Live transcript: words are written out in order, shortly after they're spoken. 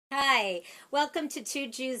Hi, welcome to Two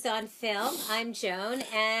Jews on Film. I'm Joan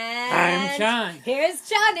and I'm John. Here's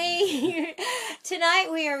Johnny. Tonight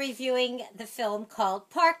we are reviewing the film called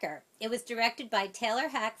Parker. It was directed by Taylor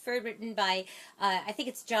Hackford, written by, I think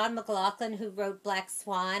it's John McLaughlin, who wrote Black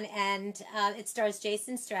Swan, and it stars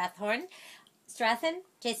Jason Strathern,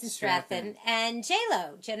 and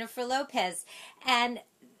J-Lo, Jennifer Lopez, and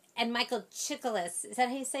Michael Chiklis. Is that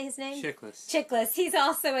how you say his name? Chiklis. He's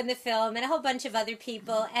also in the film, and a whole bunch of other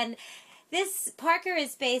people. And this Parker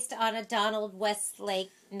is based on a Donald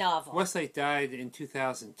Westlake novel. Westlake died in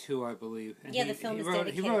 2002, I believe. And the film is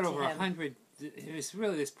dedicated to him. He wrote over 100. He was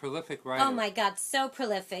really this prolific writer. Oh my God, so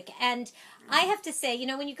prolific. And I have to say,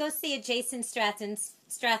 when you go see a Jason Strathen's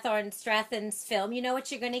film, you know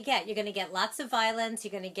what you're going to get. You're going to get lots of violence.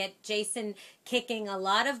 You're going to get Jason kicking a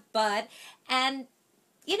lot of butt. And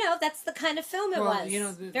that's the kind of film it was.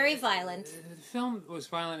 Very violent. The film was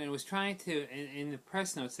violent, and it was trying to. In the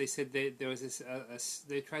press notes, they said there was this.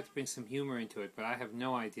 They tried to bring some humor into it, but I have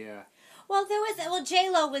no idea. Well,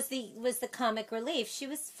 J-Lo was the comic relief. She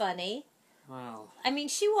was funny. Well, I mean,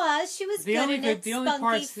 she was good in it. The only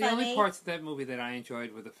parts of that movie that I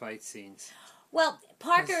enjoyed were the fight scenes. Well,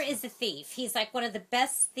 Parker is a thief. He's like one of the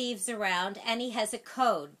best thieves around, and he has a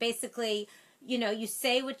code. Basically, you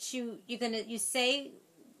say what you say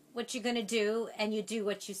what you're gonna do, and you do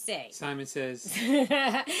what you say. Simon Says. And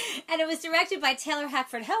it was directed by Taylor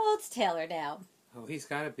Hackford. How old's Taylor now? Oh, he's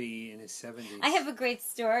got to be in his 70s. I have a great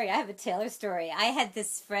story. I have a Taylor story. I had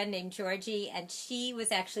this friend named Georgie, and she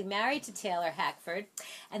was actually married to Taylor Hackford,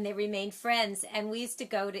 and they remained friends. And we used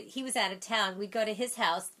to he was out of town. We'd go to his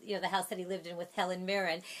house, the house that he lived in with Helen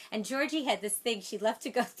Mirren. And Georgie had this thing. She loved to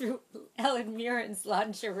go through Helen Mirren's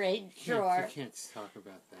lingerie drawer. You can't talk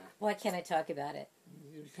about that. Why can't I talk about it?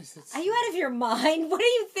 Because Are you out of your mind? What do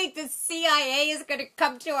you think, the CIA is going to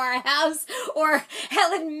come to our house, or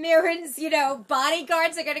Helen Mirren's,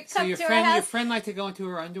 bodyguards are going to come to our house? Your friend liked to go into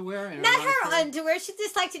her underwear? Not her underwear. She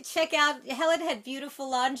just liked to check out. Helen had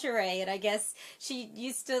beautiful lingerie, and I guess she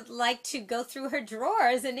used to like to go through her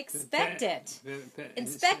drawers and inspect it.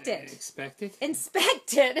 Inspect it.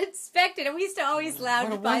 And we used to always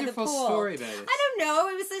lounge by the pool. What a wonderful story that is. I don't know.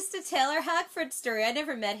 It was just a Taylor Hackford story. I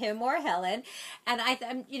never met him or Helen, and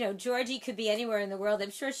Georgie could be anywhere in the world.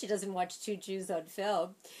 I'm sure she doesn't watch Two Jews on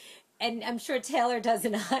Film. And I'm sure Taylor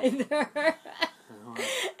doesn't either.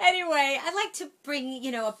 Anyway, I'd like to bring,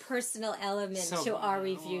 a personal element to our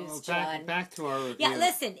reviews, John. Back to our review. Yeah,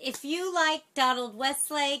 listen, if you like Donald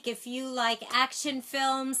Westlake, if you like action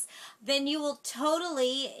films, then you will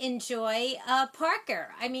totally enjoy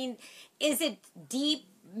Parker. I mean, is it deep,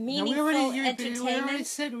 meaningful entertainment? We already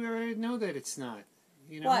said, we already know that it's not.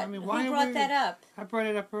 What? Who brought that up? I brought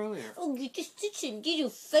it up earlier. Oh, you're just such a little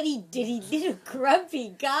fuddy-diddy little grumpy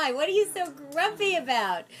guy. What are you so grumpy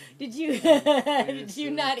about? Did you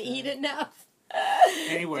not eat enough?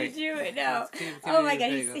 Anyway. Did you? No. Oh my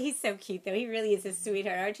God, he's so cute though. He really is a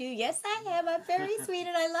sweetheart, aren't you? Yes, I am. I'm very sweet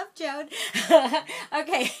and I love Joan.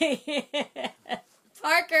 Okay.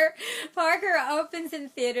 Parker opens in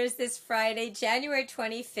theaters this Friday, January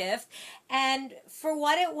 25th, and for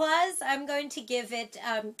what it was, I'm going to give it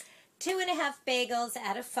 2.5 bagels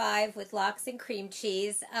out of 5 with lox and cream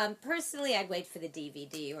cheese. Personally, I'd wait for the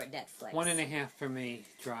DVD or Netflix. 1.5 for me,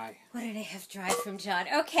 dry. 1.5 dry from John.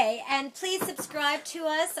 Okay, and please subscribe to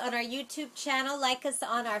us on our YouTube channel, like us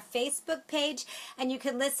on our Facebook page, and you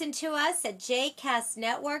can listen to us at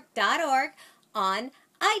jcastnetwork.org on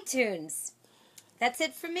iTunes. That's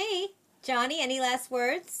it for me. Johnny, any last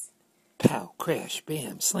words? Pow, crash,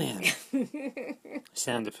 bam, slam.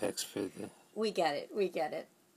 Sound effects for the... We get it.